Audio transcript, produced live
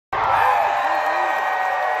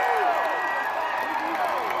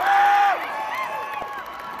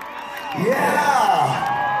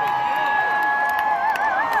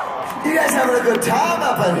having a good time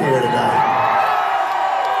up in here tonight.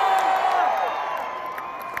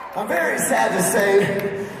 I'm very sad to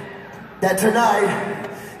say that tonight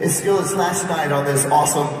is Skillet's last night on this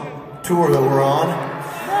awesome tour that we're on.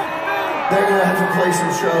 They're gonna have to play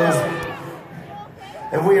some shows,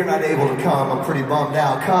 and we are not able to come. I'm pretty bummed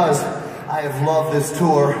out, because I have loved this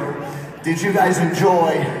tour. Did you guys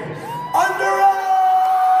enjoy Under Oath?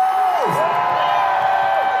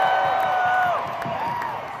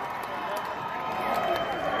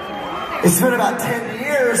 It's been about 10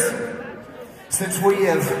 years since we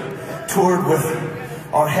have toured with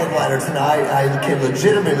our headliner tonight. I can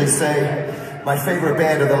legitimately say my favorite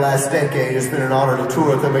band of the last decade. It's been an honor to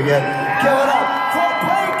tour with them again. Give it up for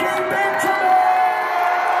Breaking Benjamin!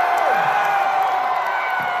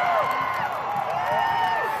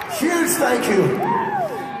 Huge thank you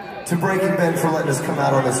to Breaking Ben for letting us come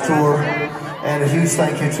out on this tour. And a huge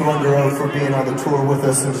thank you to Under Oath for being on the tour with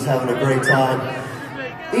us and just having a great time.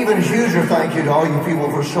 Even huger thank you to all you people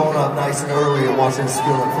for showing up nice and early and watching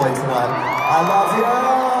Skillet play tonight. I love you!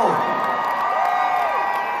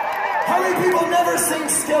 How many people never sing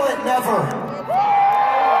Skillet? Never.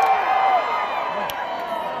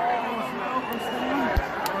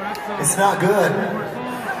 It's not good.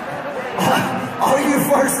 All you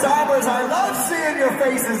first timers, I love seeing your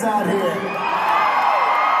faces out here.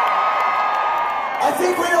 I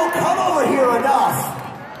think we don't come over here enough.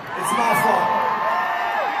 It's my fault.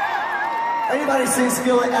 Anybody seen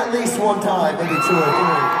Skillet at least one time, maybe 2 or 3?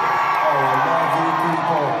 Oh, I love you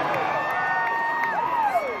people.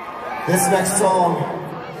 This next song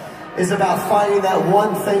is about finding that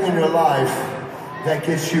one thing in your life that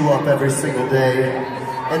gets you up every single day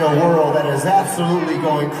in a world that is absolutely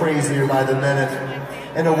going crazier by the minute,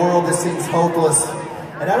 in a world that seems hopeless.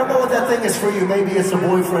 And I don't know what that thing is for you. Maybe it's a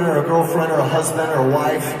boyfriend or a girlfriend or a husband or a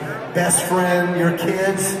wife, best friend, your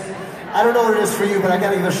kids. I don't know what it is for you, but I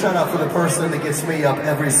gotta give a shout out for the person that gets me up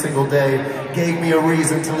every single day, gave me a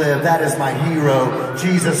reason to live. That is my hero,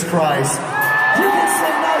 Jesus Christ.